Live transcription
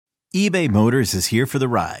eBay Motors is here for the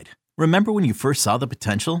ride. Remember when you first saw the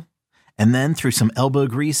potential? And then through some elbow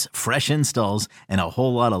grease, fresh installs, and a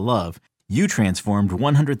whole lot of love, you transformed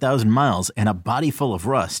 100,000 miles and a body full of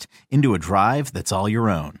rust into a drive that's all your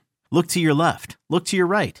own. Look to your left. Look to your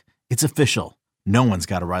right. It's official. No one's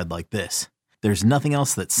got a ride like this. There's nothing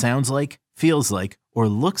else that sounds like, feels like, or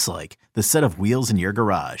looks like the set of wheels in your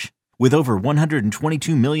garage. With over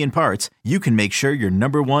 122 million parts, you can make sure your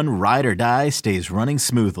number one ride or die stays running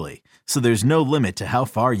smoothly. So there's no limit to how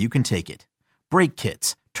far you can take it. Brake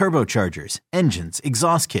kits, turbochargers, engines,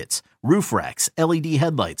 exhaust kits, roof racks, LED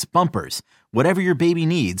headlights, bumpers, whatever your baby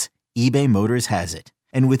needs, eBay Motors has it.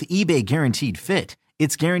 And with eBay Guaranteed Fit,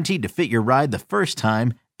 it's guaranteed to fit your ride the first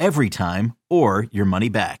time, every time, or your money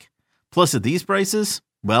back. Plus at these prices,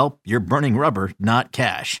 well, you're burning rubber, not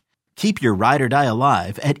cash. Keep your ride or die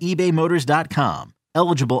alive at ebaymotors.com.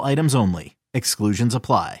 Eligible items only. Exclusions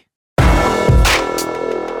apply.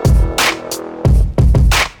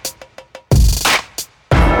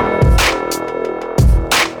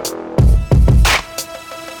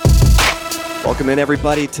 Welcome in,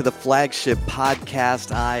 everybody, to the flagship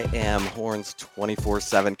podcast. I am Horns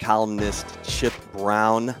 24/7 columnist Chip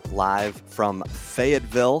Brown, live from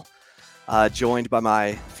Fayetteville. Joined by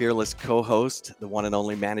my fearless co-host, the one and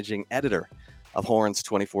only managing editor of Horns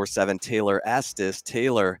 24/7, Taylor Estes.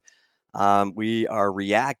 Taylor, we are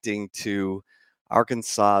reacting to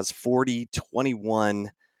Arkansas's 40-21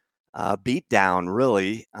 beatdown,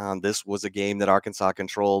 really. This was a game that Arkansas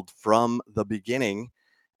controlled from the beginning,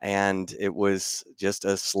 and it was just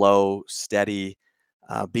a slow, steady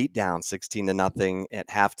beatdown, 16-0 at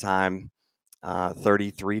halftime,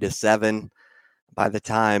 33-7. By the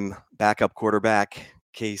time backup quarterback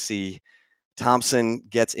Casey Thompson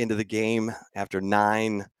gets into the game after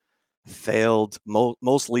 9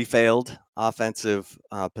 mostly failed offensive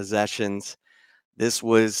possessions, this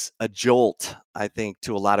was a jolt, I think,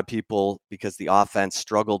 to a lot of people because the offense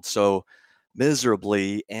struggled so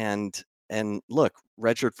miserably. And look,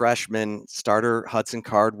 redshirt freshman starter Hudson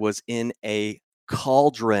Card was in a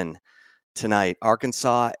cauldron tonight.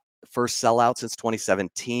 Arkansas, first sellout since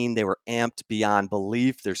 2017. They were amped beyond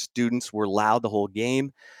belief. Their students were loud the whole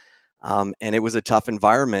game. And it was a tough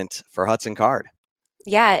environment for Hudson Card.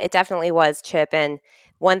 Yeah, it definitely was, Chip. And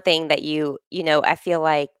one thing that I feel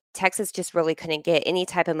like Texas just really couldn't get any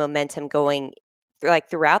type of momentum going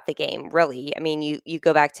throughout the game, really. I mean, you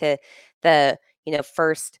go back to the,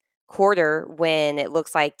 first quarter when it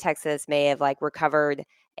looks like Texas may have recovered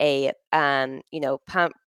a,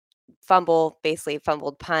 fumbled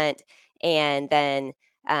punt. And then,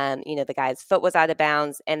 the guy's foot was out of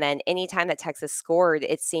bounds. And then anytime that Texas scored,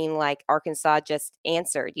 it seemed like Arkansas just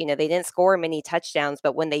answered. They didn't score many touchdowns,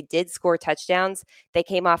 but when they did score touchdowns, they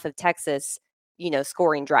came off of Texas,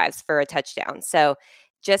 scoring drives for a touchdown. So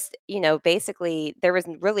just, basically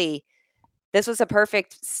this was a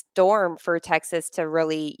perfect storm for Texas to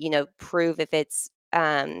really, prove if it's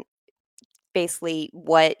basically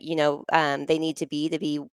what, they need to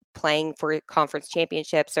be playing for conference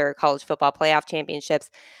championships or college football playoff championships,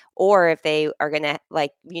 or if they are going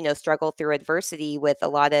to struggle through adversity with a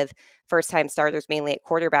lot of first-time starters, mainly at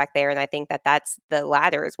quarterback there. And I think that's the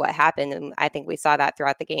latter is what happened. And I think we saw that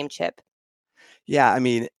throughout the game, Chip. Yeah, I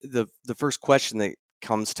mean, the first question that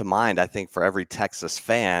comes to mind, I think, for every Texas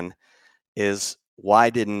fan is, why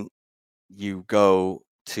didn't you go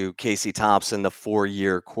to Casey Thompson, the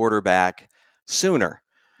 4-year quarterback, sooner?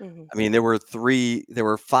 Mm-hmm. I mean, there were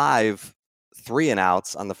 5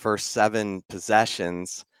 3-and-outs on the first 7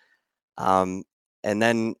 possessions. And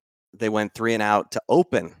then they went 3-and-out to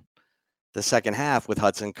open the second half with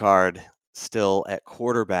Hudson Card still at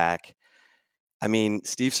quarterback. I mean,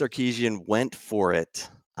 Steve Sarkisian went for it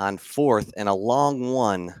on 4th and a long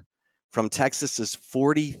one from Texas's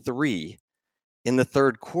 43 in the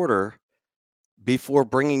third quarter before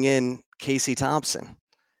bringing in Casey Thompson.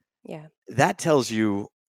 Yeah. That tells you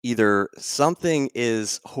either something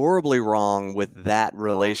is horribly wrong with that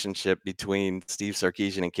relationship between Steve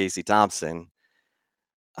Sarkisian and Casey Thompson,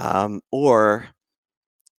 or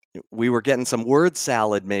we were getting some word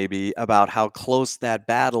salad maybe about how close that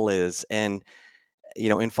battle is, and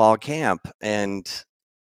in fall camp. And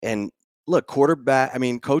look,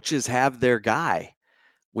 coaches have their guy.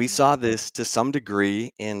 We saw this to some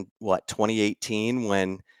degree in 2018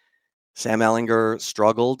 when Sam Ehlinger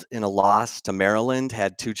struggled in a loss to Maryland,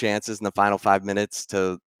 had 2 chances in the final 5 minutes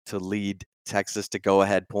to lead Texas to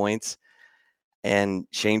go-ahead points, and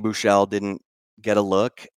Shane Buechele didn't get a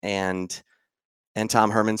look, and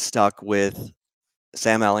Tom Herman stuck with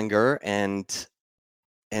Sam Ehlinger, and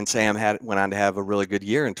Sam went on to have a really good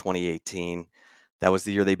year in 2018. That was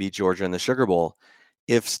the year they beat Georgia in the Sugar Bowl.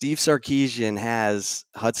 if Steve Sarkisian has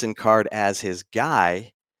Hudson Card as his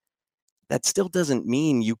guy, that still doesn't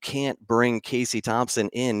mean you can't bring Casey Thompson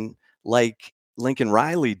in like Lincoln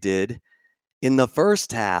Riley did in the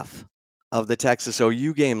first half of the Texas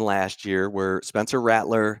OU game last year, where Spencer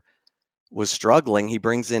Rattler was struggling. He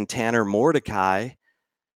brings in Tanner Mordecai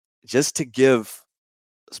just to give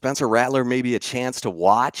Spencer Rattler maybe a chance to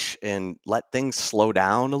watch and let things slow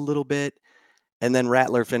down a little bit. And then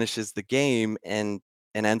Rattler finishes the game and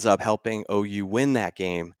ends up helping OU win that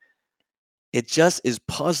game. It just is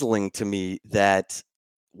puzzling to me that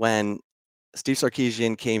when Steve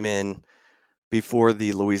Sarkisian came in before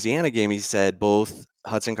the Louisiana game, he said both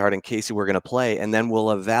Hudson Card and Casey were going to play, and then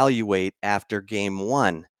we'll evaluate after game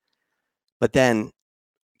one. But then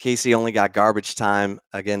Casey only got garbage time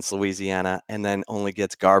against Louisiana and then only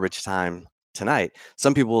gets garbage time tonight.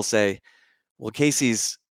 Some people will say, well,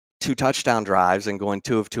 Casey's 2 touchdown drives and going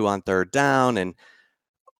 2 of 2 on third down, and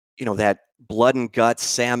that blood and guts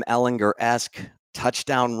Sam Ehlinger-esque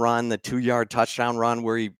touchdown run, the 2-yard touchdown run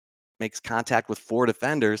where he makes contact with 4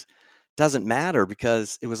 defenders, doesn't matter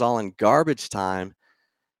because it was all in garbage time.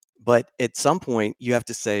 But at some point you have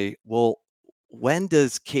to say, well, when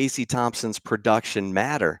does Casey Thompson's production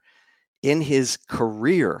matter? In his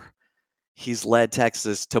career, he's led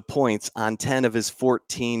Texas to points on 10 of his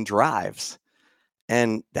 14 drives.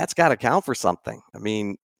 And that's got to count for something. I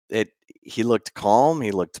mean, he looked calm.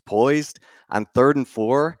 He looked poised. On 3rd and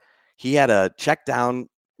 4, he had a check down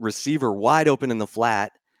receiver wide open in the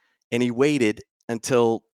flat, and he waited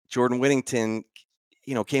until Jordan Whittington,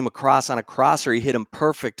 came across on a crosser. He hit him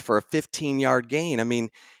perfect for a 15-yard gain. I mean,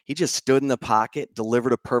 he just stood in the pocket,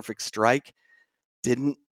 delivered a perfect strike,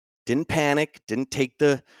 didn't panic, didn't take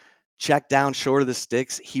the check down short of the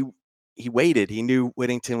sticks. He waited. He knew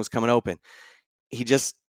Whittington was coming open. He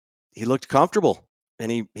looked comfortable,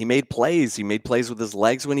 and he made plays. He made plays with his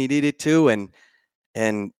legs when he needed to,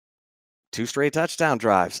 and 2 straight touchdown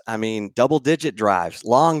drives. I mean, double-digit drives,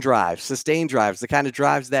 long drives, sustained drives, the kind of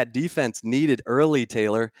drives that defense needed early,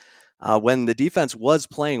 Taylor, when the defense was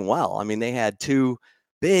playing well. I mean, they had 2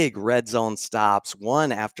 big red zone stops,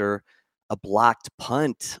 one after a blocked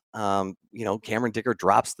punt. Cameron Dicker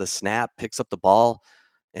drops the snap, picks up the ball,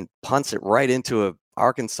 and punts it right into a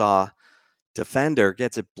Arkansas defender,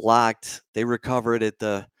 gets it blocked. They recover it at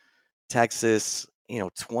the Texas,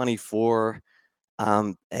 24.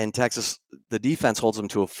 And Texas, the defense holds them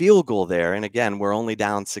to a field goal there. And again, we're only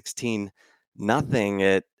down 16-0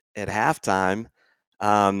 at halftime.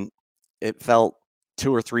 It felt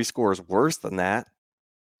 2 or 3 scores worse than that.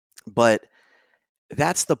 But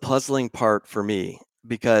that's the puzzling part for me,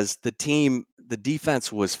 because the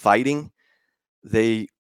defense was fighting. They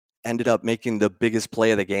ended up making the biggest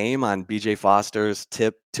play of the game on BJ Foster's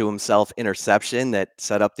tip to himself interception that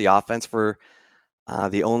set up the offense for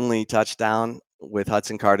the only touchdown with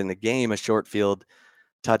Hudson Card in the game, a short field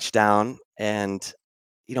touchdown. And,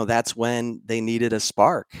 that's when they needed a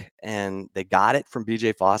spark, and they got it from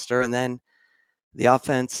BJ Foster. And then the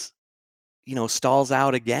offense, stalls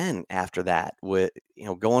out again after that with,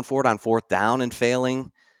 going forward on 4th down and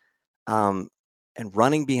failing, and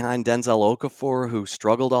running behind Denzel Okafor, who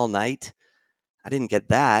struggled all night. I didn't get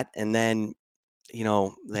that. And then,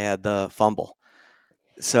 they had the fumble.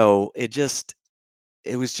 So it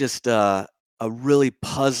was just a really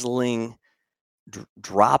puzzling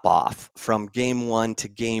drop off from game 1 to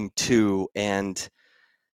game 2. And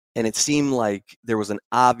it seemed like there was an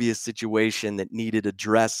obvious situation that needed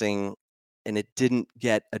addressing, and it didn't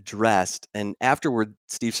get addressed. And afterward,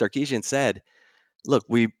 Steve Sarkisian said, look,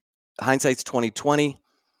 hindsight's 20/20,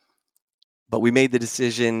 but we made the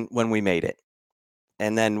decision when we made it.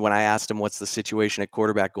 And then when I asked him what's the situation at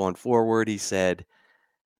quarterback going forward, he said,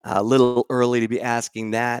 a little early to be asking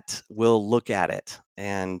that. We'll look at it.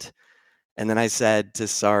 And then I said to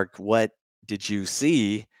Sark, what did you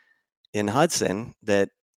see in Hudson that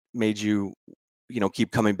made you,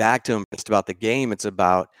 keep coming back to him? Just about the game. It's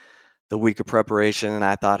about the week of preparation. And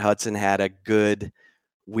I thought Hudson had a good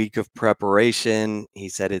week of preparation. He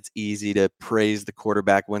said it's easy to praise the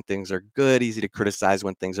quarterback when things are good, easy to criticize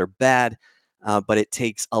when things are bad, but it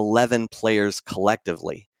takes 11 players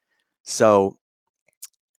collectively. So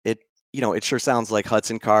it sure sounds like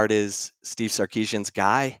Hudson Card is Steve Sarkisian's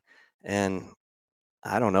guy, and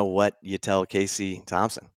I don't know what you tell Casey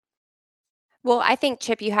Thompson. Well, I think,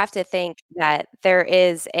 Chip, you have to think that there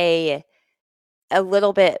is a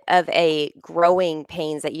little bit of a growing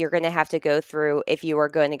pains that you're going to have to go through if you are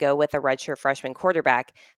going to go with a redshirt freshman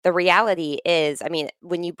quarterback. The reality is, I mean,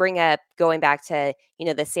 when you bring up going back to,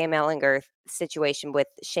 the Sam Ehlinger situation with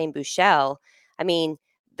Shane Buechele, I mean,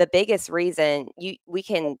 the biggest reason we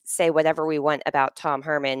can say whatever we want about Tom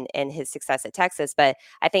Herman and his success at Texas, but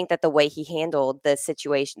I think that the way he handled the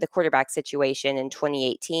situation, the quarterback situation in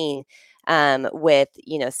 2018, with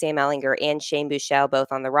Sam Ellinger and Shane Buechele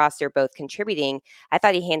both on the roster, both contributing, I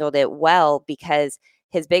thought he handled it well because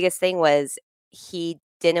his biggest thing was he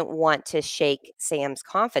didn't want to shake Sam's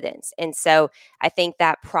confidence. And so I think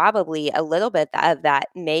that probably a little bit of that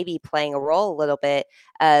may be playing a role a little bit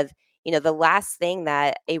of, the last thing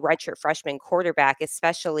that a redshirt freshman quarterback,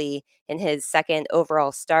 especially in his second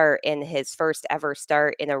overall start and his first ever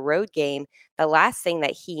start in a road game, the last thing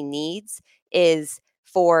that he needs is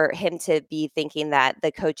for him to be thinking that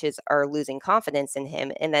the coaches are losing confidence in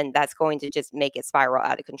him. And then that's going to just make it spiral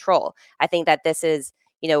out of control. I think that this is,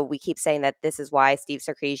 we keep saying that this is why Steve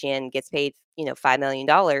Sarkisian gets paid, $5 million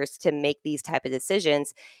to make these type of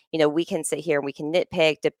decisions. We can sit here and we can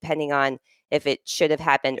nitpick depending on if it should have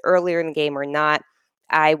happened earlier in the game or not.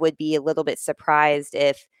 I would be a little bit surprised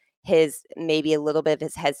if maybe a little bit of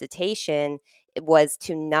his hesitation was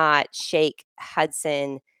to not shake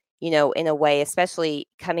Hudson, in a way, especially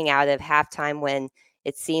coming out of halftime when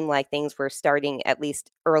it seemed like things were starting, at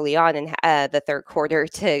least early on in the third quarter,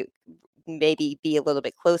 to maybe be a little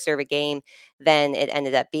bit closer of a game than it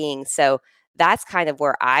ended up being. So that's kind of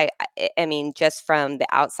where I mean, just from the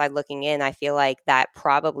outside looking in, I feel like that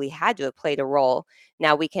probably had to have played a role.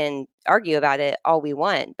 Now we can argue about it all we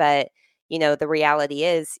want, but the reality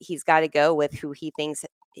is he's got to go with who he thinks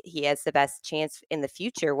he has the best chance in the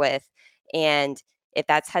future with. And if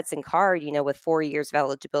that's Hudson Card, with 4 years of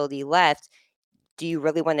eligibility left, do you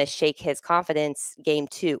really want to shake his confidence game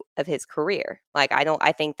 2 of his career? Like,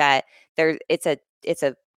 I think that it's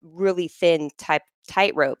a really thin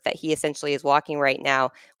tightrope that he essentially is walking right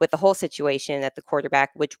now with the whole situation at the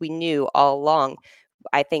quarterback, which we knew all along.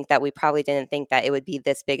 I think that we probably didn't think that it would be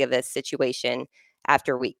this big of a situation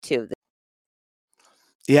after week 2.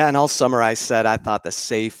 Yeah, and I'll summarize. Said I thought the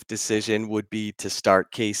safe decision would be to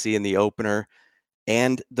start Casey in the opener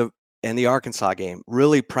and the Arkansas game,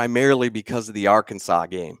 really primarily because of the Arkansas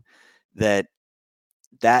game. That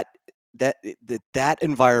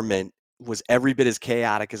environment was every bit as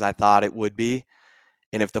chaotic as I thought it would be.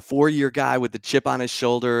 And if the 4-year guy with the chip on his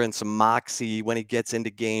shoulder and some moxie when he gets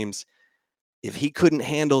into games, if he couldn't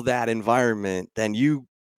handle that environment, then you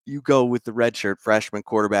go with the redshirt freshman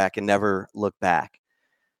quarterback and never look back.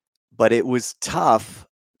 But it was tough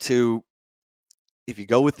if you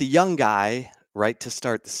go with the young guy right to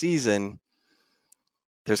start the season,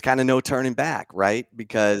 there's kind of no turning back, right?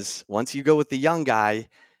 Because once you go with the young guy,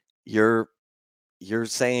 you're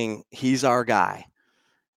saying he's our guy.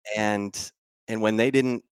 And when they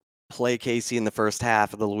didn't play Casey in the first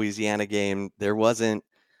half of the Louisiana game, there wasn't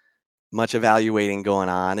much evaluating going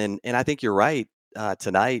on. And I think you're right.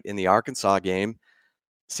 Tonight in the Arkansas game,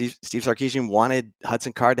 Steve Sarkisian wanted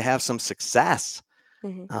Hudson Card to have some success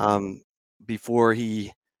before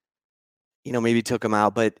he, maybe took him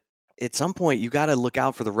out. But at some point, you got to look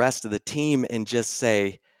out for the rest of the team and just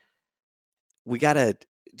say, we got to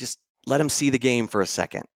just let him see the game for a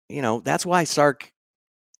second. That's why Sark,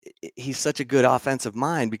 he's such a good offensive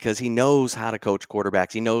mind, because he knows how to coach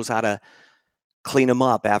quarterbacks. He knows how to clean them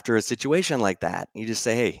up after a situation like that. You just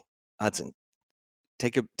say, hey, Hudson,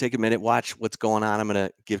 take a minute, watch what's going on. I'm going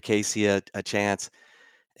to give Casey a chance.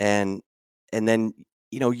 And then,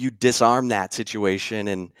 you disarm that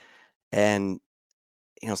situation. And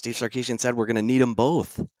Steve Sarkisian said, we're going to need them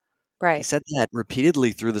both. Right. He said that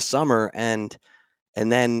repeatedly through the summer. And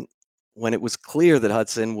then when it was clear that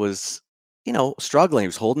Hudson was, struggling, he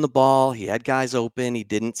was holding the ball, he had guys open, he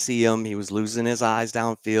didn't see them, he was losing his eyes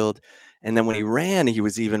downfield. And then when he ran, he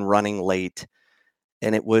was even running late.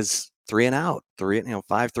 And it was 3 and out,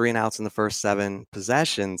 5 3 and outs in the first 7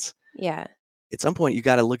 possessions. Yeah. At some point, you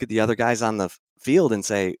got to look at the other guys on the field and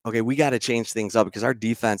say, okay, we got to change things up because our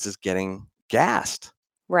defense is getting gassed.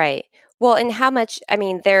 Right. Well, and how much, I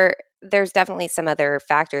mean, there's definitely some other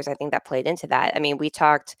factors I think that played into that. I mean, we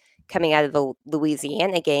talked coming out of the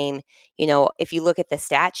Louisiana game, if you look at the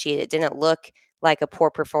stat sheet, it didn't look like a poor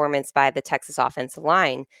performance by the Texas offensive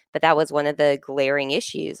line, but that was one of the glaring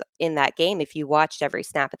issues in that game. If you watched every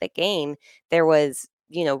snap of the game, there was,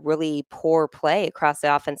 really poor play across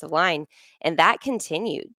the offensive line, and that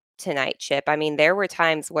continued tonight, Chip. I mean, there were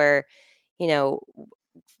times where,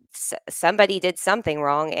 somebody did something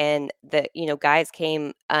wrong and the guys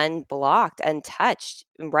came unblocked, untouched,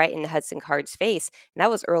 right in Hudson Card's face, and that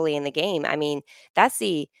was early in the game. I mean, that's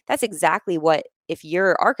exactly what, if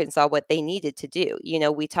you're Arkansas, what they needed to do.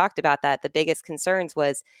 We talked about that. The biggest concerns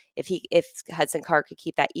was if Hudson Card could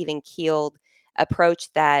keep that even keeled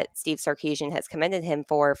approach that Steve Sarkisian has commended him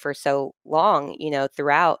for so long,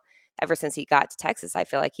 throughout, ever since he got to Texas. I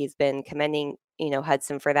feel like he's been commending,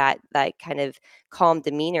 Hudson for that kind of calm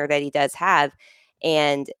demeanor that he does have.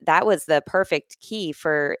 And that was the perfect key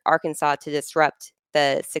for Arkansas to disrupt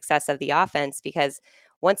the success of the offense, because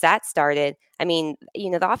once that started, I mean,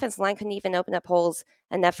 the offensive line couldn't even open up holes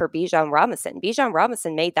enough for Bijan Robinson. Bijan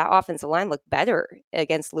Robinson made that offensive line look better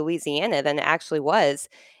against Louisiana than it actually was.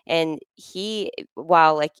 And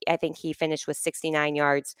while I think he finished with 69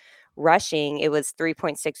 yards rushing, it was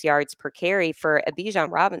 3.6 yards per carry for a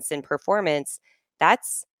Bijan Robinson performance.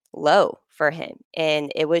 That's low for him.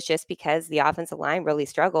 And it was just because the offensive line really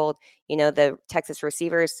struggled. The Texas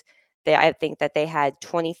receivers, I think that they had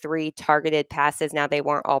 23 targeted passes. Now, they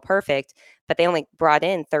weren't all perfect, but they only brought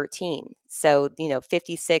in 13. So,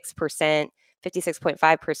 56%,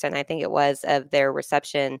 56.5%, I think it was, of their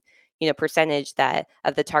reception, percentage that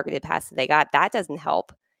of the targeted passes they got. That doesn't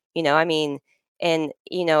help, I mean, and,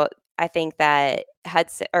 I think that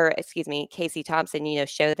Casey Thompson,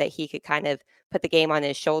 showed that he could kind of put the game on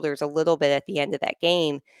his shoulders a little bit at the end of that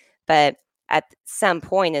game. But at some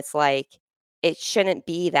point, it's like, it shouldn't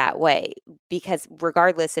be that way, because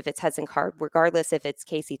regardless if it's Hudson Card, regardless if it's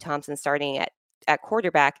Casey Thompson starting at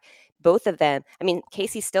quarterback, both of them, I mean,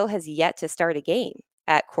 Casey still has yet to start a game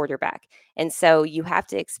at quarterback. And so you have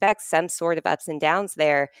to expect some sort of ups and downs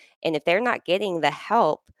there. And if they're not getting the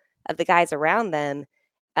help of the guys around them,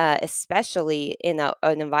 especially in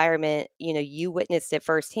an environment, you witnessed it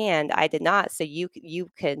firsthand. I did not. So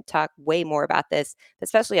you can talk way more about this,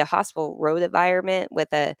 especially a hostile road environment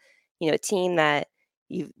with a team that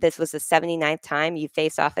this was the 79th time you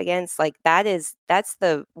face off against. Like, that's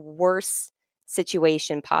the worst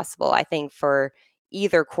situation possible, I think, for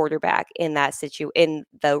either quarterback in in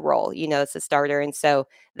the role, as a starter. And so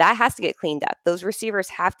that has to get cleaned up. Those receivers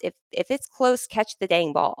have to, if it's close, catch the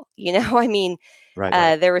dang ball. I mean,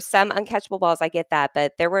 Right. there were some uncatchable balls. I get that,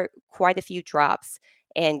 but there were quite a few drops,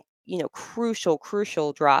 and,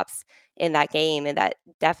 crucial drops in that game. And that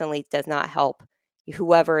definitely does not help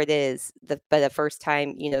whoever it is, the first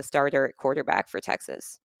time, starter at quarterback for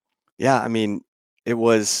Texas. Yeah, I mean, there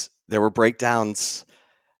were breakdowns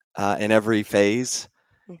in every phase.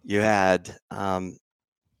 You had, Cameron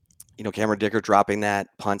Dicker dropping that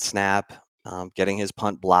punt snap, getting his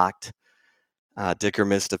punt blocked. Dicker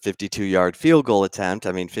missed a 52-yard field goal attempt.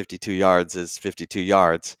 I mean, 52 yards is 52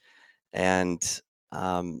 yards. And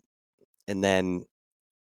then,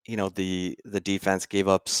 the defense gave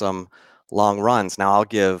up some long runs. Now, I'll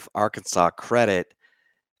give Arkansas credit.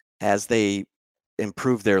 As they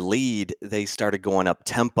improved their lead, they started going up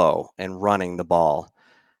tempo and running the ball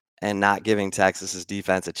and not giving Texas's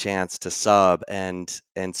defense a chance to sub. And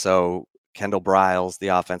so Kendall Briles, the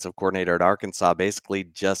offensive coordinator at Arkansas, basically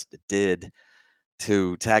just did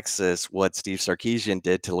to Texas what Steve Sarkisian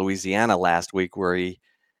did to Louisiana last week, where he,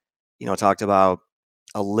 talked about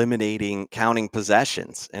counting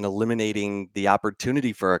possessions and eliminating the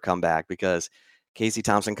opportunity for a comeback, because Casey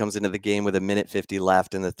Thompson comes into the game with 1:50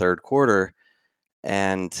 left in the third quarter,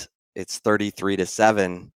 and it's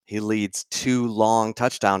 33-7. He leads 2 long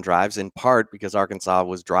touchdown drives, in part because Arkansas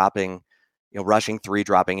was dropping, rushing 3,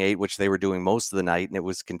 dropping 8, which they were doing most of the night, and it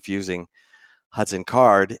was confusing Hudson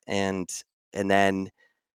Card. And then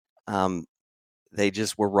they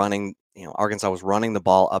just were running, Arkansas was running the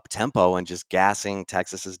ball up tempo and just gassing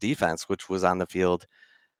Texas's defense, which was on the field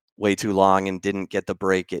way too long and didn't get the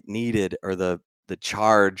break it needed, or the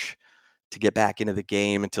charge to get back into the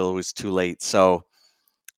game until it was too late. So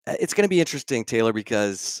it's going to be interesting, Taylor,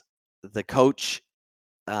 because the coach,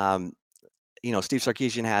 Steve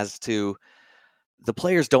Sarkisian the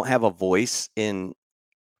players don't have a voice in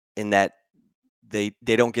that. They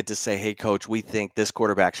don't get to say, hey, coach, we think this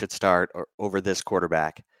quarterback should start over this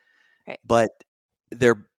quarterback. Right. But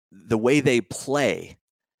the way they play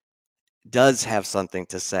does have something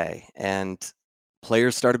to say. And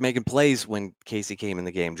players started making plays when Casey came in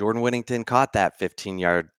the game. Jordan Whittington caught that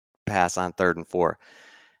 15-yard pass on 3rd and 4.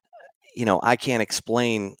 I can't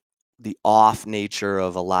explain the off nature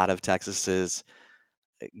of a lot of Texas's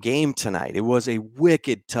game tonight. It was a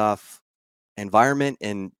wicked tough environment,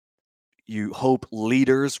 and you hope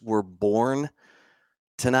leaders were born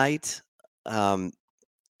tonight. But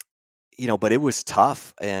it was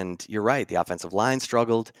tough, and you're right. The offensive line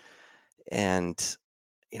struggled, and,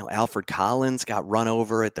 Alfred Collins got run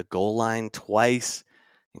over at the goal line twice,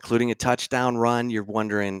 including a touchdown run. You're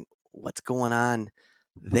wondering what's going on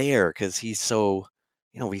there, because he's so,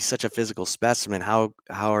 he's such a physical specimen. How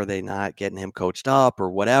are they not getting him coached up or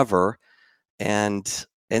whatever? And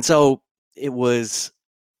so it was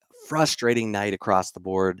frustrating night across the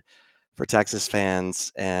board for Texas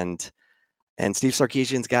fans. And Steve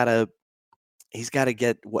Sarkisian's he's got to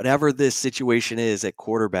get whatever this situation is at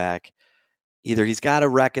quarterback. Either he's got to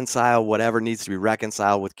reconcile whatever needs to be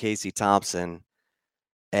reconciled with Casey Thompson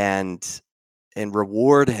and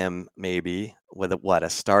reward him maybe with a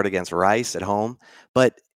start against Rice at home.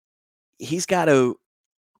 But he's got to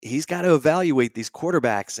evaluate these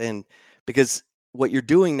quarterbacks, and because what you're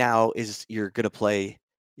doing now is you're going to play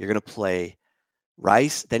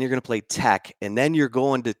Rice, then you're going to play Tech, and then you're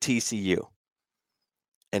going to TCU.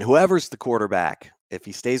 And whoever's the quarterback, if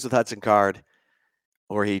he stays with Hudson Card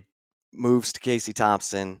or he moves to Casey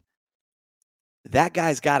Thompson, that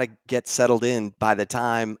guy's got to get settled in by the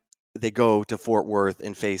time they go to Fort Worth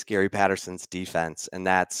and face Gary Patterson's defense. And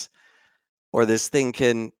this thing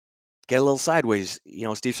can get a little sideways.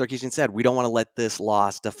 Steve Sarkisian said, we don't want to let this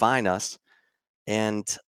loss define us. And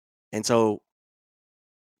so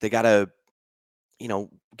they got to,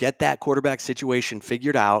 get that quarterback situation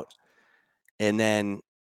figured out and then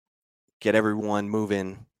get everyone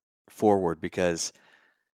moving forward, because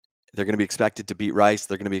they're going to be expected to beat Rice.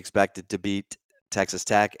 They're going to be expected to beat Texas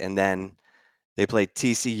Tech. And then they play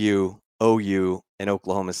TCU, OU, and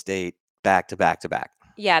Oklahoma State back to back to back.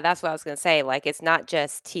 Yeah, that's what I was going to say. Like, it's not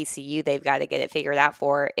just TCU they've got to get it figured out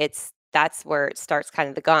for. That's where it starts kind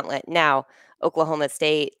of the gauntlet. Now, Oklahoma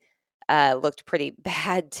State looked pretty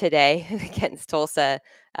bad today against Tulsa.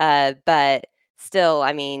 But still,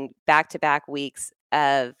 I mean, back-to-back weeks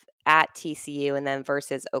of at TCU and then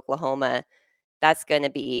versus Oklahoma, that's going to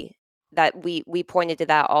be that we pointed to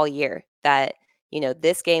that all year, that,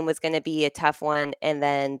 this game was going to be a tough one. And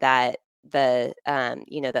then that the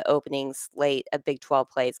opening slate of Big 12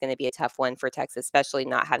 play is going to be a tough one for Texas, especially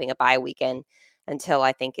not having a bye weekend until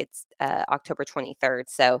I think it's October 23rd.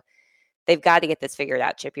 So they've got to get this figured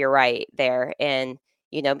out, Chip. You're right there. And,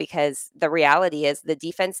 because the reality is the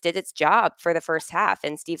defense did its job for the first half,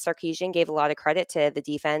 and Steve Sarkisian gave a lot of credit to the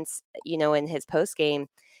defense, in his post game,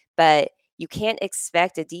 but you can't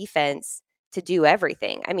expect a defense to do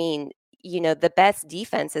everything. I mean, the best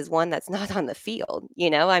defense is one that's not on the field.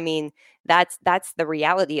 I mean, that's the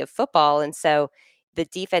reality of football. And so the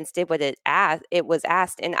defense did what it was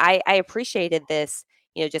asked. And I appreciated this,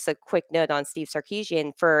 just a quick note on Steve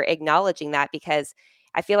Sarkisian for acknowledging that, because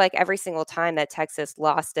I feel like every single time that Texas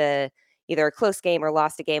lost either a close game or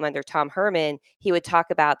lost a game under Tom Herman, he would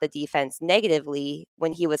talk about the defense negatively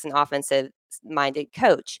when he was an offensive minded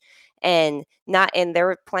coach. And there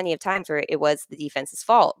were plenty of times where it was the defense's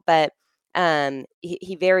fault, but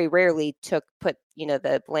he very rarely put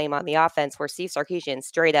the blame on the offense, where Steve Sarkisian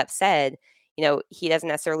straight up said, he doesn't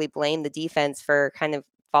necessarily blame the defense for kind of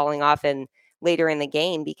falling off and later in the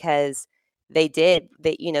game, because they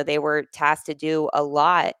were tasked to do a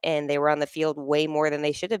lot, and they were on the field way more than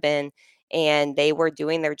they should have been, and they were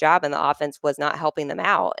doing their job, and the offense was not helping them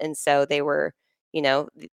out. And so they were,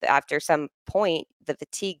 after some point, the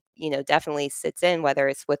fatigue, definitely sits in, whether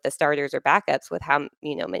it's with the starters or backups, with how,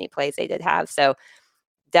 many plays they did have. So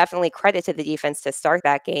definitely credit to the defense to start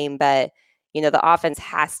that game, but, the offense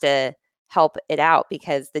has to help it out,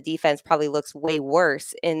 because the defense probably looks way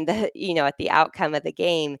worse in the, at the outcome of the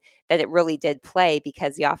game that it really did play,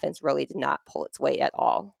 because the offense really did not pull its weight at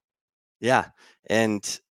all. Yeah.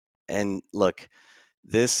 And look,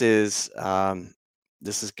 this is going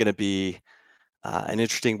to be an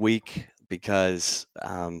interesting week, because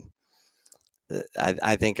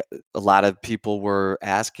I think a lot of people were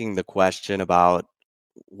asking the question about,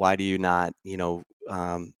 why do you not,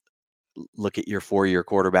 look at your 4-year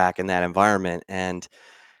quarterback in that environment? And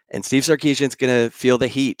Steve Sarkisian's going to feel the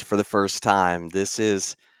heat for the first time. This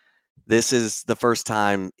is the first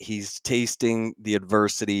time he's tasting the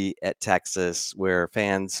adversity at Texas, where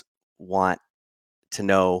fans want to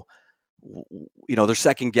know, they're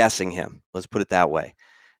second guessing him. Let's put it that way.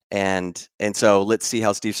 And so let's see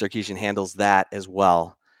how Steve Sarkisian handles that as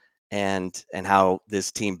well, and how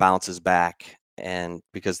this team bounces back, and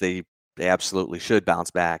because they absolutely should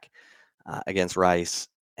bounce back against Rice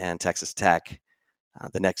and Texas Tech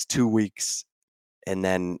the next 2 weeks. And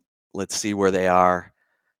then let's see where they are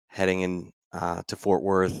heading in to Fort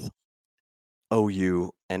Worth,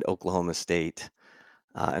 OU, and Oklahoma State.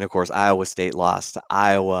 And of course, Iowa State lost to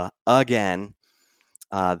Iowa again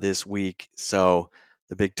this week. So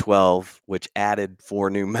the Big 12, which added 4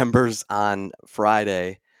 new members on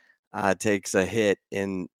Friday, takes a hit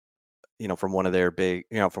in, from one of their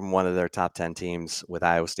from one of their top 10 teams, with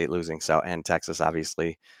Iowa State losing. So, and Texas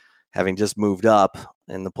obviously having just moved up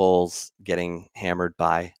in the polls, getting hammered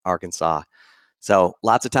by Arkansas. So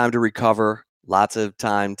lots of time to recover, lots of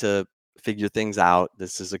time to figure things out.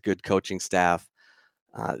 This is a good coaching staff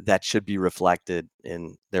that should be reflected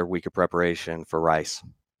in their week of preparation for Rice.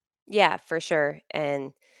 Yeah, for sure.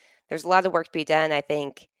 And there's a lot of work to be done. I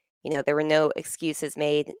think, there were no excuses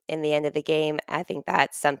made in the end of the game. I think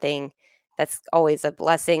that's something that's always a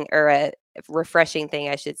blessing, or a refreshing thing,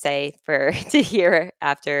 I should say, for to hear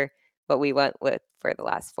after what we went with for the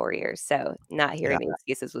last 4 years. So not hearing the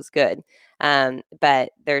excuses was good.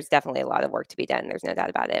 But there's definitely a lot of work to be done. There's no doubt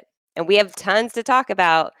about it. And we have tons to talk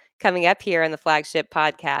about coming up here on the flagship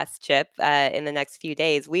podcast, Chip, in the next few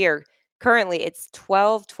days. It's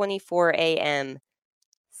 12:24 a.m.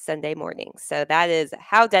 Sunday morning. So that is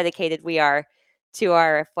how dedicated we are to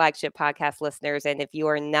our flagship podcast listeners. And if you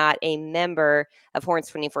are not a member of Horns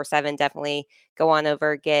 24/7, definitely go on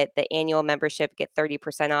over, get the annual membership, get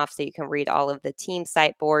 30% off so you can read all of the team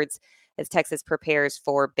site boards as Texas prepares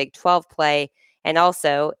for Big 12 play. And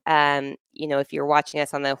also, if you're watching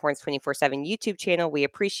us on the Horns 24/7 YouTube channel, we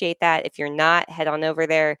appreciate that. If you're not, head on over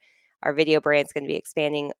there. Our video brand is going to be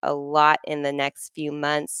expanding a lot in the next few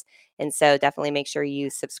months. And so definitely make sure you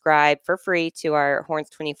subscribe for free to our Horns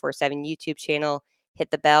 24/7 YouTube channel. Hit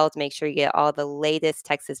the bell to make sure you get all the latest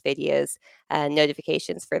Texas videos,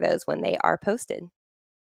 notifications for those when they are posted.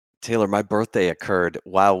 Taylor, my birthday occurred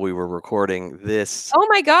while we were recording this. Oh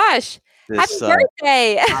my gosh. Happy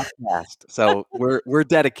birthday. Podcast. So we're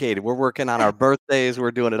dedicated. We're working on our birthdays.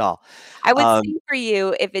 We're doing it all. I would sing for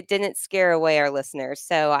you if it didn't scare away our listeners.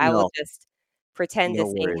 So I will just pretend to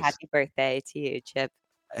sing happy birthday to you, Chip.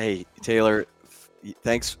 Hey, Taylor,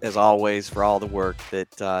 thanks as always for all the work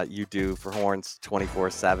that you do for Horns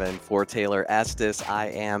 24/7. For Taylor Estes, I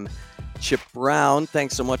am Chip Brown.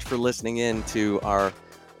 Thanks so much for listening in to our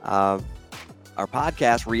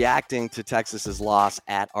podcast reacting to Texas's loss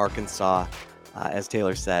at Arkansas. As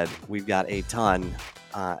Taylor said, we've got a ton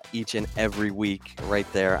each and every week right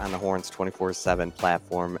there on the Horns 24/7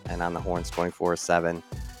 platform and on the Horns 24/7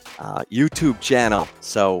 YouTube channel.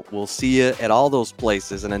 So we'll see you at all those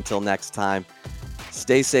places. And until next time,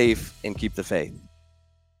 stay safe and keep the faith.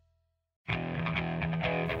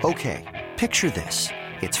 Okay, picture this.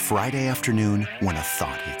 It's Friday afternoon when a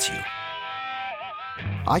thought hits you.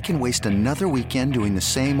 I can waste another weekend doing the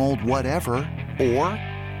same old whatever, or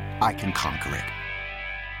I can conquer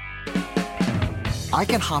it. I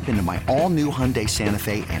can hop into my all-new Hyundai Santa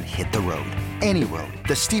Fe and hit the road. Any road.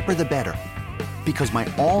 The steeper, the better. Because my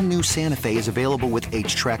all-new Santa Fe is available with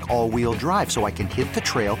H-Track all-wheel drive, so I can hit the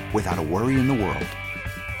trail without a worry in the world.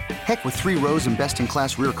 Heck, with 3 rows and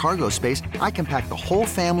best-in-class rear cargo space, I can pack the whole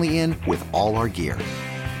family in with all our gear.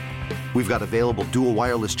 We've got available dual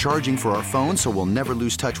wireless charging for our phones, so we'll never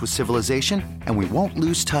lose touch with civilization, and we won't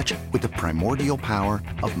lose touch with the primordial power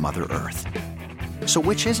of Mother Earth. So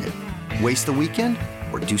which is it? Waste the weekend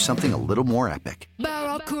or do something a little more epic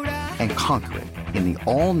and conquer it in the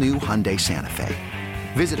all-new Hyundai Santa Fe.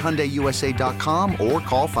 Visit HyundaiUSA.com or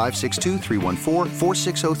call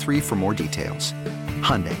 562-314-4603 for more details.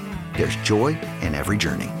 Hyundai, there's joy in every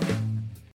journey.